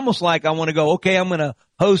 it's almost like I want to go, okay, I'm going to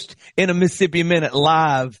host in a Mississippi Minute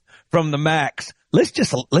live from the Max. Let's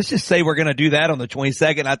just say we're going to do that on the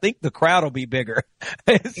 22nd. I think the crowd will be bigger.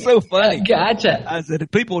 It's so funny. Gotcha. I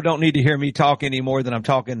said, people don't need to hear me talk any more than I'm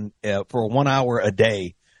talking for 1 hour a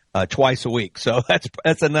day, twice a week. So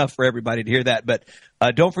that's enough for everybody to hear that. But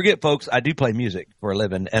don't forget, folks, I do play music for a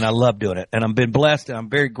living, and I love doing it. And I've been blessed, and I'm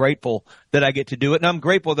very grateful that I get to do it. And I'm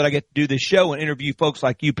grateful that I get to do this show and interview folks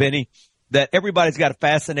like you, Penny, that everybody's got a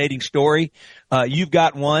fascinating story. You've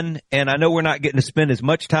got one, and I know we're not getting to spend as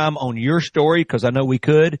much time on your story because I know we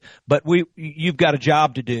could, but you've got a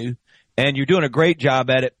job to do, and you're doing a great job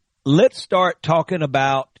at it. Let's start talking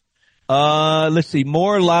about,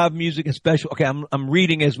 more live music and special. Okay, I'm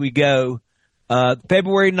reading as we go.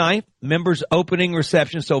 February 9th, members opening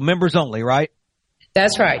reception, so members only, right?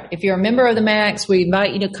 That's right. If you're a member of the Max, we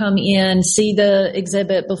invite you to come in, see the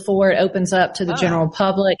exhibit before it opens up to the general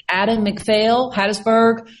public. Adam McPhail,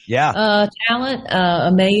 Hattiesburg talent,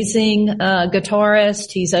 amazing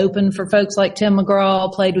guitarist. He's open for folks like Tim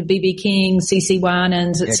McGraw, played with B.B. King, C.C.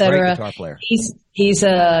 Winans, etc. Great guitar player. He's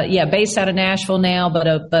based out of Nashville now, but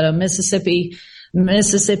a Mississippi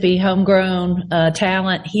homegrown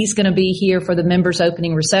talent. He's going to be here for the members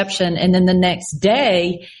opening reception, and then the next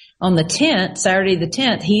day, on the 10th, Saturday the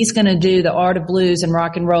 10th, he's going to do the Art of Blues and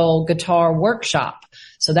Rock and Roll guitar workshop.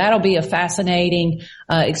 So that'll be a fascinating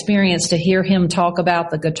experience to hear him talk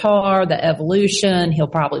about the guitar, the evolution. He'll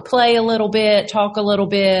probably play a little bit, talk a little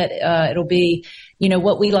bit. It'll be,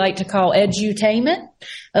 what we like to call edutainment,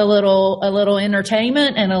 a little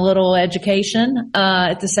entertainment and a little education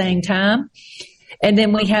at the same time. And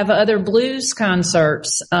then we have other blues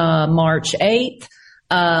concerts March 8th.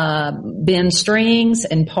 Ben Strings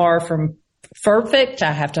and Par from Perfect.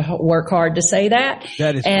 I have to work hard to say that.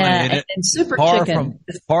 That is funny, isn't it? And Super Par Chicken.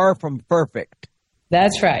 Par from Perfect.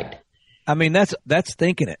 That's right. I mean, that's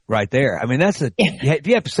thinking it right there. I mean, if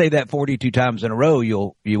you have to say that 42 times in a row,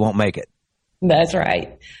 you won't make it. That's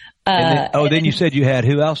right. Then you said you had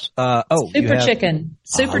who else? Super Chicken.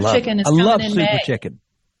 Super Chicken is coming in May. I love Super Chicken.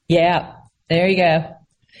 Yeah. There you go.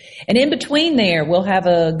 And in between there, we'll have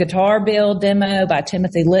a guitar build demo by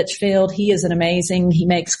Timothy Litchfield. He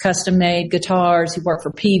makes custom-made guitars. He worked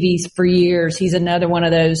for Peavy's for years. He's another one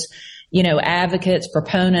of those, advocates,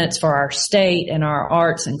 proponents for our state and our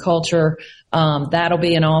arts and culture. That'll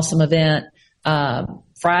be an awesome event.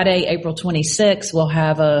 Friday, April 26th, we'll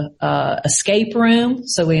have a escape room.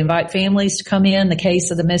 So we invite families to come in, the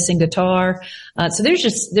case of the missing guitar. So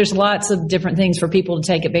there's lots of different things for people to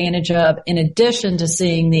take advantage of in addition to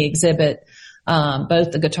seeing the exhibit,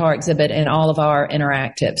 both the guitar exhibit and all of our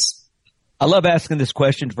interactives. I love asking this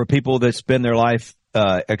question for people that spend their life,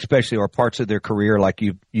 especially or parts of their career like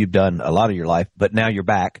you've done a lot of your life, but now you're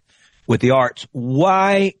back with the arts.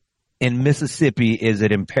 Why in Mississippi is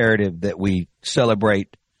it imperative that we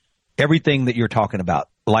celebrate everything that you're talking about,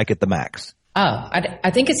 like at the Max? I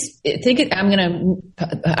think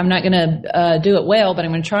I'm not gonna do it well, but I'm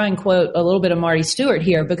gonna try and quote a little bit of Marty Stewart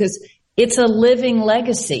here because it's a living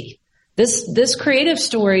legacy. This creative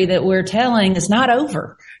story that we're telling is not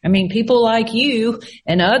over. I mean, people like you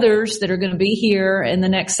and others that are going to be here in the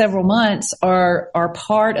next several months are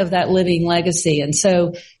part of that living legacy. And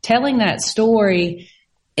so telling that story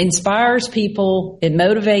inspires people, it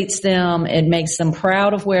motivates them, it makes them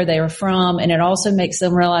proud of where they are from, and it also makes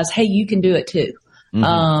them realize, hey, you can do it too.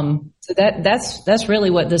 Mm-hmm. So that's really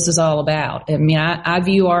what this is all about. I mean, I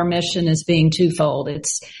view our mission as being twofold.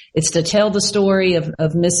 It's to tell the story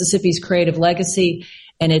of Mississippi's creative legacy,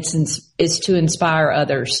 and it's to inspire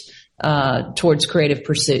others towards creative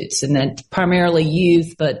pursuits, and then primarily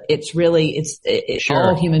youth, but it's sure.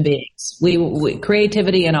 All human beings. We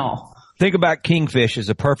creativity and all. Think about Kingfish as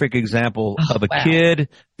a perfect example of a kid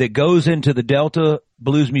that goes into the Delta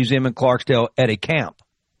Blues Museum in Clarksdale at a camp,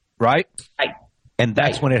 right? Right. And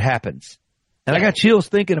that's when it happens. And I got chills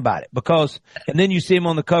thinking about it and then you see him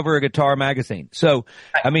on the cover of Guitar Magazine. So,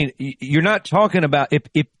 I mean, you're not talking about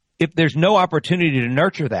if there's no opportunity to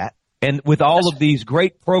nurture that, and with all of these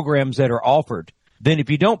great programs that are offered, then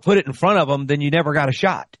if you don't put it in front of them, then you never got a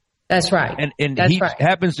shot. That's right. And he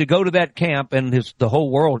happens to go to that camp, and the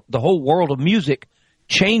whole world of music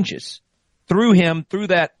changes through him, through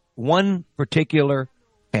that one particular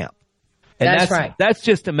camp. And that's right. That's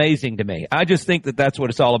just amazing to me. I just think that that's what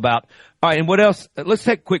it's all about. All right, and what else? Let's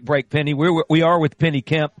take a quick break, Penny. We are with Penny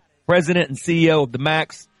Kemp, President and CEO of the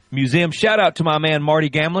Max Museum. Shout out to my man Marty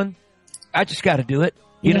Gamlin. I just got to do it.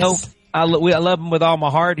 You know, I love him with all my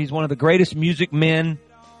heart. He's one of the greatest music men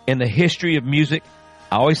in the history of music.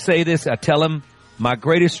 I always say this. I tell him my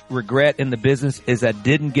greatest regret in the business is I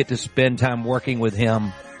didn't get to spend time working with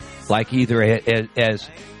him, like either as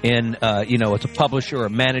a publisher or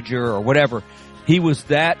manager or whatever. He was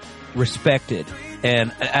that respected.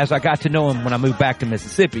 And as I got to know him when I moved back to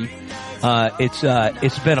Mississippi,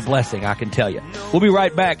 it's been a blessing, I can tell you. We'll be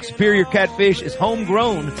right back. Superior Catfish is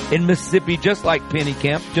homegrown in Mississippi, just like Penny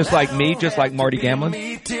Kemp, just like me, just like Marty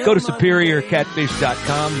Gamlin. Go to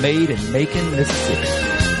superiorcatfish.com, made in Macon, Mississippi.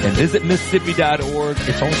 And visit Mississippi.org.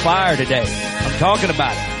 It's on fire today. I'm talking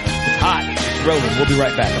about it. It's hot. It's rolling. We'll be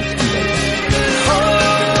right back. I'm Steve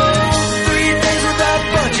Azar. 3 days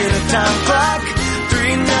without budget, a time clock.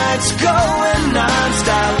 3 nights going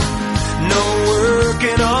non-stop. No work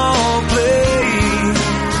and all play.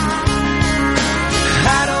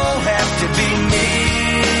 I don't have to be me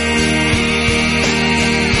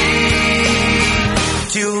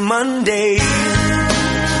till Monday.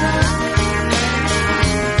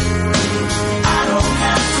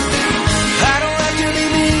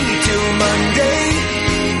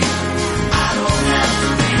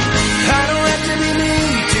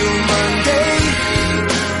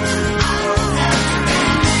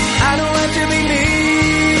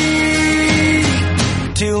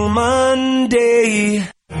 Monday,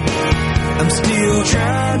 I'm still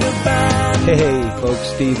trying to find. Hey folks,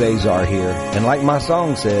 Steve Azar here, and like my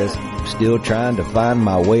song says, I'm still trying to find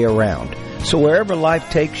my way around. So wherever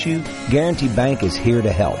life takes you, Guarantee Bank is here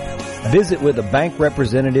to help. Visit with a bank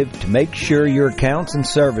representative to make sure your accounts and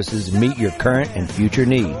services meet your current and future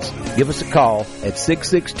needs. Give us a call at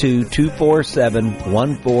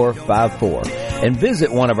 662-247-1454 and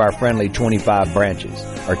visit one of our friendly 25 branches,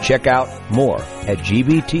 or check out more at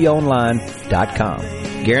gbtonline.com.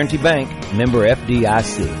 Guarantee Bank, member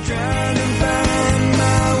FDIC.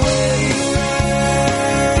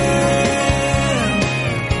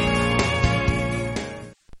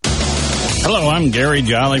 Hello, I'm Gary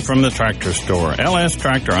Jolly from the Tractor Store. LS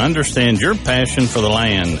Tractor understands your passion for the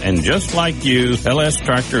land, and just like you, LS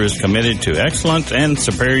Tractor is committed to excellence and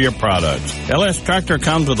superior products. LS Tractor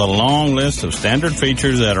comes with a long list of standard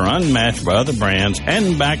features that are unmatched by other brands,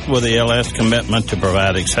 and backed with the LS commitment to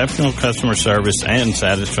provide exceptional customer service and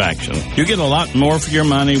satisfaction. You get a lot more for your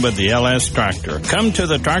money with the LS Tractor. Come to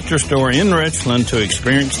the Tractor Store in Richland to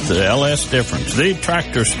experience the LS difference. The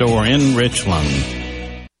Tractor Store in Richland.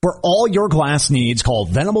 For all your glass needs, call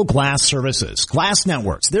Venable Glass Services. Glass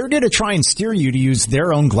Networks. They're going to try and steer you to use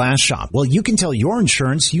their own glass shop. Well, you can tell your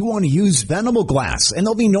insurance you want to use Venable Glass, and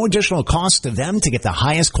there'll be no additional cost to them to get the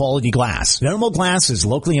highest quality glass. Venable Glass is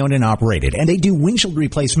locally owned and operated, and they do windshield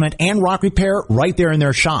replacement and rock repair right there in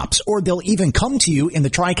their shops. Or they'll even come to you in the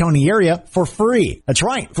Tri-County area for free. That's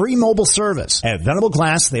right, free mobile service. At Venable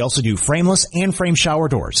Glass, they also do frameless and frame shower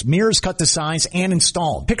doors, mirrors cut to size and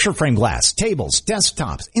installed, picture frame glass, tables,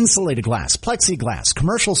 desktops, insulated glass, plexiglass,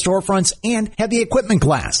 commercial storefronts, and heavy equipment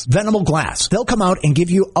glass. Venable Glass. They'll come out and give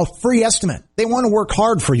you a free estimate. They want to work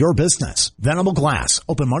hard for your business. Venable Glass.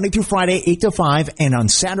 Open Monday through Friday, 8 to 5, and on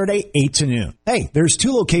Saturday, 8 to noon. Hey, there's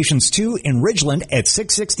 2 locations too in Ridgeland at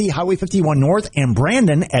 660 Highway 51 North and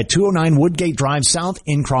Brandon at 209 Woodgate Drive South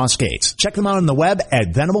in Cross Gates. Check them out on the web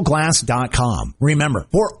at venableglass.com. Remember,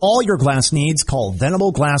 for all your glass needs, call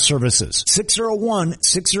Venable Glass Services.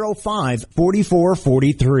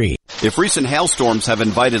 601-605-4443. If recent hailstorms have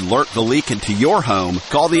invited Lurk the Leak into your home,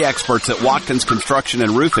 call the experts at Watkins Construction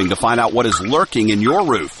and Roofing to find out what is lurking in your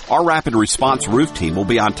roof. Our rapid response roof team will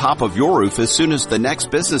be on top of your roof as soon as the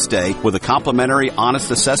next business day with a complimentary,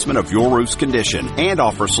 honest assessment of your roof's condition and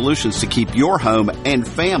offer solutions to keep your home and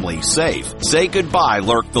family safe. Say goodbye,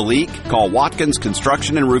 Lurk the Leak. Call Watkins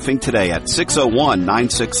Construction and Roofing today at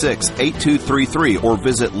 601-966-8233 or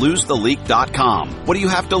visit losetheleak.com. What do you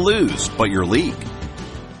have to lose but your leak?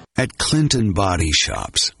 At Clinton Body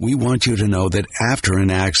Shops, we want you to know that after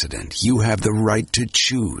an accident, you have the right to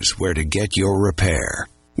choose where to get your repair.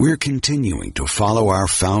 We're continuing to follow our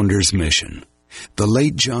founder's mission. The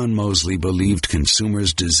late John Mosley believed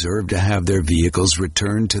consumers deserve to have their vehicles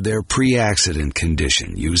returned to their pre-accident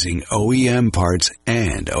condition using OEM parts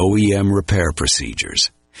and OEM repair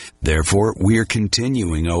procedures. Therefore, we're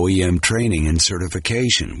continuing OEM training and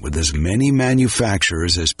certification with as many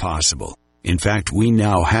manufacturers as possible. In fact, we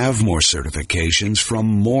now have more certifications from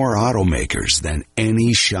more automakers than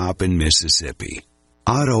any shop in Mississippi.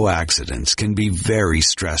 Auto accidents can be very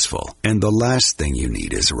stressful, and the last thing you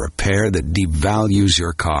need is a repair that devalues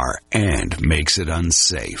your car and makes it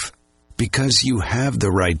unsafe. Because you have the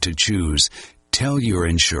right to choose, tell your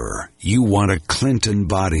insurer you want a Clinton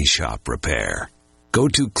Body Shop repair. Go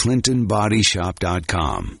to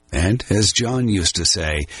ClintonBodyShop.com, and as John used to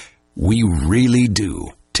say, we really do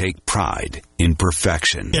take pride in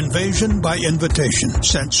perfection. Invasion by invitation,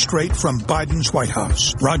 sent straight from Biden's White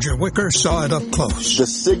House. Roger Wicker saw it up close. The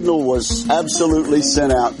signal was absolutely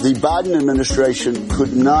sent out. The Biden administration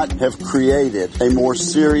could not have created a more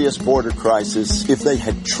serious border crisis if they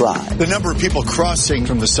had tried. The number of people crossing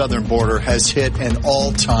from the southern border has hit an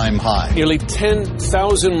all-time high. Nearly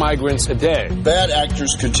 10,000 migrants a day. Bad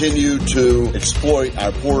actors continue to exploit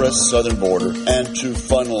our porous southern border and to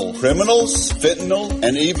funnel criminals, fentanyl,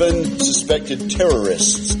 and even suspected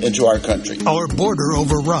terrorists into our country. Our border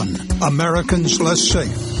overrun. Americans less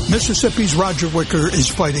safe. Mississippi's Roger Wicker is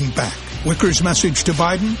fighting back. Wicker's message to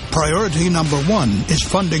Biden, priority number 1 is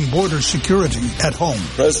funding border security at home.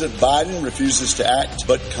 President Biden refuses to act,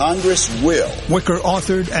 but Congress will. Wicker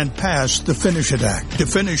authored and passed the Finish It Act to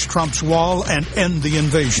finish Trump's wall and end the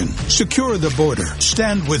invasion. Secure the border.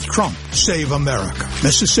 Stand with Trump. Save America.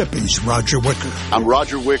 Mississippi's Roger Wicker. I'm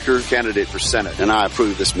Roger Wicker, candidate for Senate, and I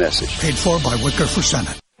approve this message. Paid for by Wicker for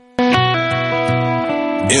Senate.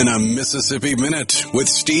 In a Mississippi Minute with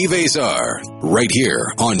Steve Azar, right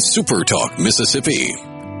here on Super Talk Mississippi.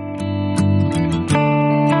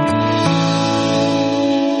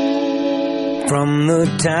 From the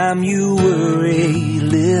time you were a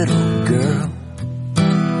little girl.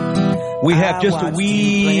 We have just a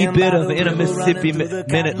wee bit of In a Mississippi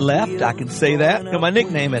Minute left. I can say that. You know, my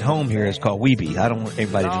nickname at home here is called Weeby. I don't want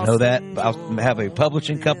everybody to know that. I have a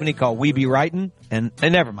publishing company called Weeby Writing. And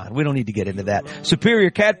never mind, we don't need to get into that. Superior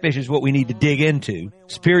Catfish is what we need to dig into.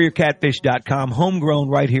 SuperiorCatfish.com, homegrown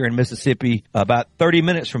right here in Mississippi, about 30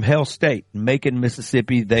 minutes from Hell State. Macon,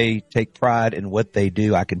 Mississippi, they take pride in what they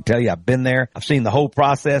do. I can tell you, I've been there. I've seen the whole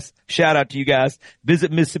process. Shout out to you guys.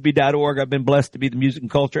 Visit Mississippi.org. I've been blessed to be the music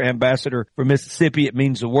and culture ambassador for Mississippi. It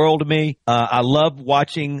means the world to me. I love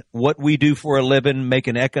watching what we do for a living, make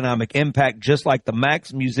an economic impact, just like the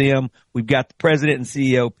Max Museum. We've got the president and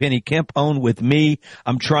CEO, Penny Kemp, on with me.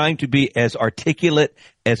 I'm trying to be as articulate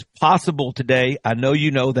as possible today. I know you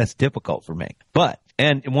know that's difficult for me. But,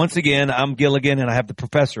 and once again, I'm Gilligan and I have the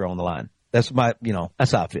professor on the line. That's my,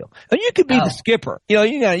 that's how I feel. And you could be the skipper.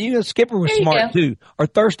 You skipper was smart too. Or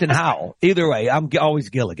Thurston Howell. Either way, I'm always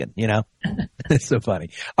Gilligan, It's so funny.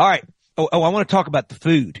 All right. I want to talk about the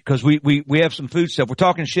food because we have some food stuff. We're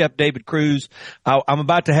talking Chef David Cruz. I'm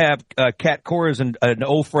about to have Kat Cora, an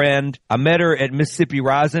old friend. I met her at Mississippi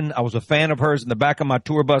Rising. I was a fan of hers in the back of my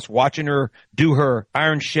tour bus, watching her do her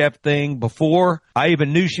Iron Chef thing before I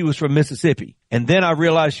even knew she was from Mississippi. And then I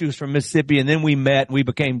realized she was from Mississippi, and then we met and we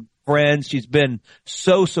became friends. She's been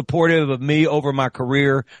so supportive of me over my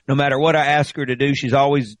career. No matter what I ask her to do,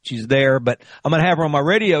 she's there. But I'm going to have her on my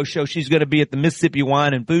radio show. She's going to be at the Mississippi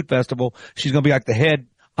Wine and Food Festival. She's going to be like the head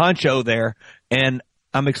honcho there. And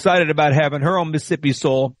I'm excited about having her on Mississippi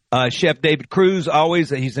soil. Chef David Cruz,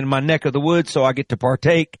 he's in my neck of the woods, so I get to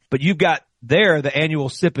partake. But you've got there the annual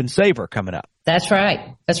Sip and Savor coming up. That's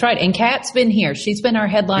right. That's right. And Kat's been here. She's been our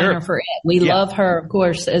headliner for it. We love her, of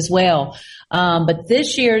course, as well. But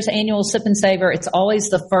this year's annual Sip and Savor, it's always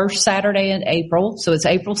the first Saturday in April. So it's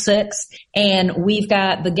April 6th. And we've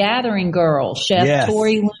got the Gathering Girl, Chef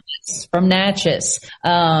Tori Loomis from Natchez.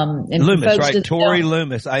 And Loomis, right? Tori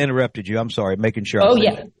Loomis. I interrupted you. I'm sorry. Making sure.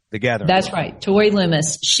 The Gathering Girl. That's right. Tori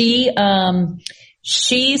Loomis.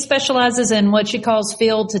 She specializes in what she calls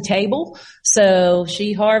field to table. So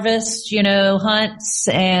she harvests, hunts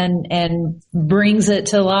and brings it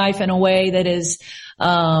to life in a way that is,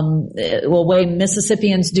 way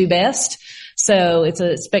Mississippians do best. So it's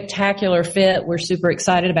a spectacular fit. We're super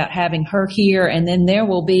excited about having her here. And then there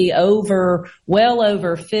will be well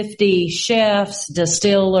over 50 chefs,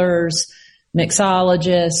 distillers,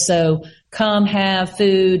 mixologists. So come have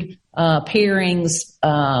food, pairings,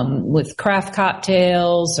 with craft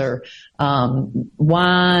cocktails or,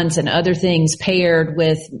 wines and other things paired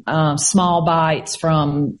with, small bites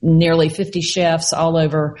from nearly 50 chefs all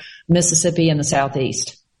over Mississippi and the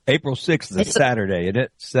Southeast. April 6th is a Saturday, isn't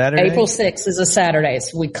it? Saturday? April 6th is a Saturday.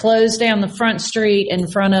 So we close down the front street in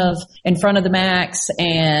front of the Max,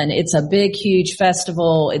 and it's a big, huge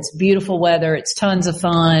festival. It's beautiful weather. It's tons of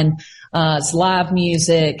fun. It's live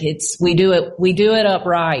music. We do it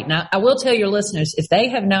upright. Now, I will tell your listeners, if they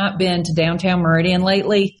have not been to downtown Meridian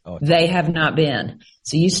lately, they have not been.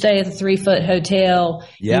 So you stay at the 3-Foot Hotel.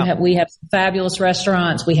 Yeah. We have some fabulous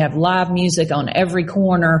restaurants. We have live music on every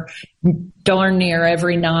corner, darn near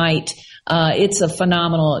every night. It's a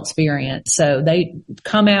phenomenal experience. So they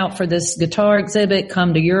come out for this guitar exhibit,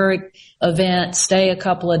 come to your event, stay a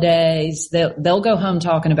couple of days. They'll go home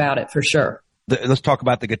talking about it for sure. Let's talk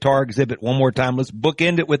about the guitar exhibit one more time. Let's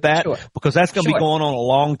bookend it with that because that's going to be going on a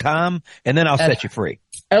long time, and then I'll set you free.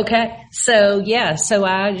 Okay. So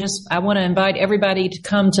I want to invite everybody to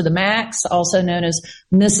come to the Max, also known as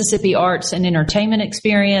Mississippi Arts and Entertainment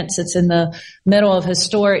Experience. It's in the middle of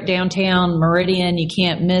historic downtown Meridian. You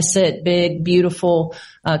can't miss it. Big, beautiful,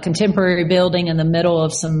 contemporary building in the middle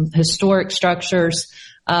of some historic structures.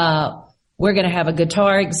 We're going to have a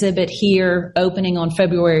guitar exhibit here opening on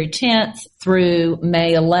February 10th through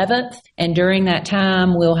May 11th. And during that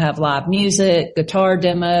time, we'll have live music, guitar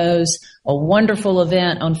demos, a wonderful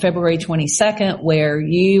event on February 22nd where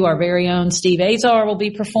you, our very own Steve Azar, will be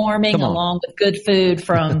performing along with good food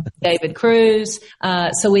from David Cruz.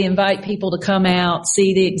 So we invite people to come out,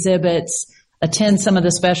 see the exhibits, attend some of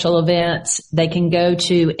the special events. They can go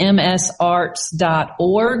to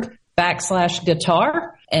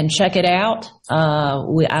msarts.org/guitar. And check it out.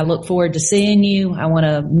 I look forward to seeing you. I want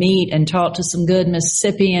to meet and talk to some good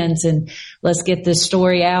Mississippians, and let's get this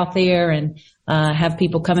story out there and have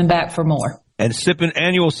people coming back for more. And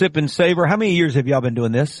annual Sip and Savor. How many years have y'all been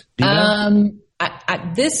doing this? Do you know?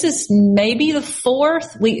 This is maybe the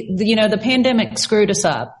fourth. The pandemic screwed us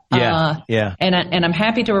up. Yeah. And I'm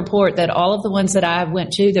happy to report that all of the ones that I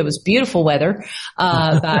went to, there was beautiful weather,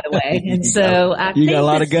 by the way. And so you got a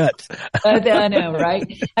lot of guts. I know, right?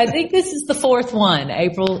 I think this is the fourth one,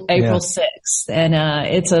 April 6th. And,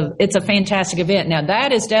 it's a fantastic event. Now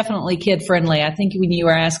that is definitely kid friendly. I think when you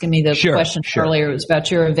were asking me the question earlier, it was about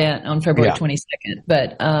your event on February 22nd.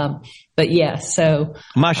 But yeah, so.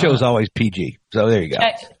 My show is always PG. So there you go.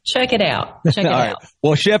 Check it out. Check it out.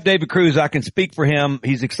 Well, Chef David Cruz, I can speak for him.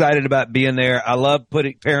 He's excited about being there. I love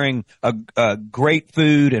pairing a great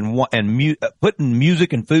food and putting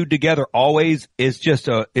music and food together. Always is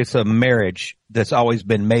it's a marriage that's always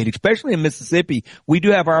been made, especially in Mississippi. We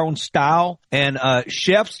do have our own style, and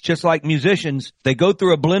chefs, just like musicians, they go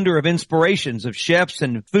through a blender of inspirations of chefs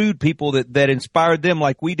and food people that inspired them,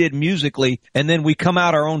 like we did musically, and then we come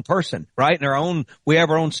out our own person, right? And we have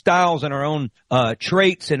our own styles and our own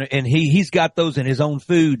traits, and he's got those in his own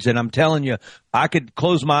foods. And I'm telling you, I could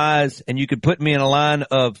close my eyes and you could put me in a line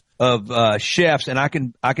of chefs, and I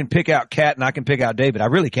can pick out Kat and I can pick out David. I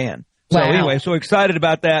really can. So anyway, so excited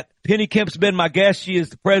about that. Penny Kemp's been my guest. She is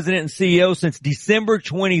the president and CEO since December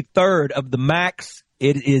 23rd of the Max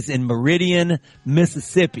It is in Meridian,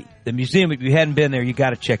 Mississippi. The museum, if you hadn't been there, you got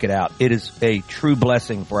to check it out. It is a true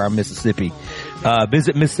blessing for our Mississippi.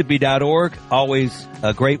 Visit Mississippi.org. Always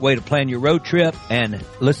a great way to plan your road trip. And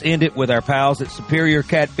let's end it with our pals at Superior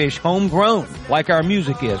Catfish, homegrown, like our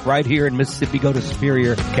music is, right here in Mississippi. Go to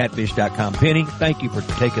SuperiorCatfish.com. Penny, thank you for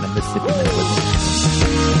taking a Mississippi Minute with me.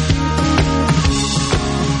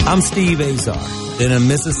 I'm Steve Azar. In a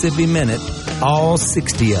Mississippi Minute, all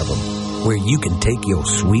 60 of them, where you can take your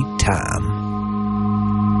sweet time.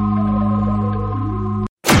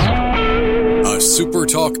 A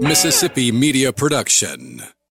SuperTalk Mississippi media production.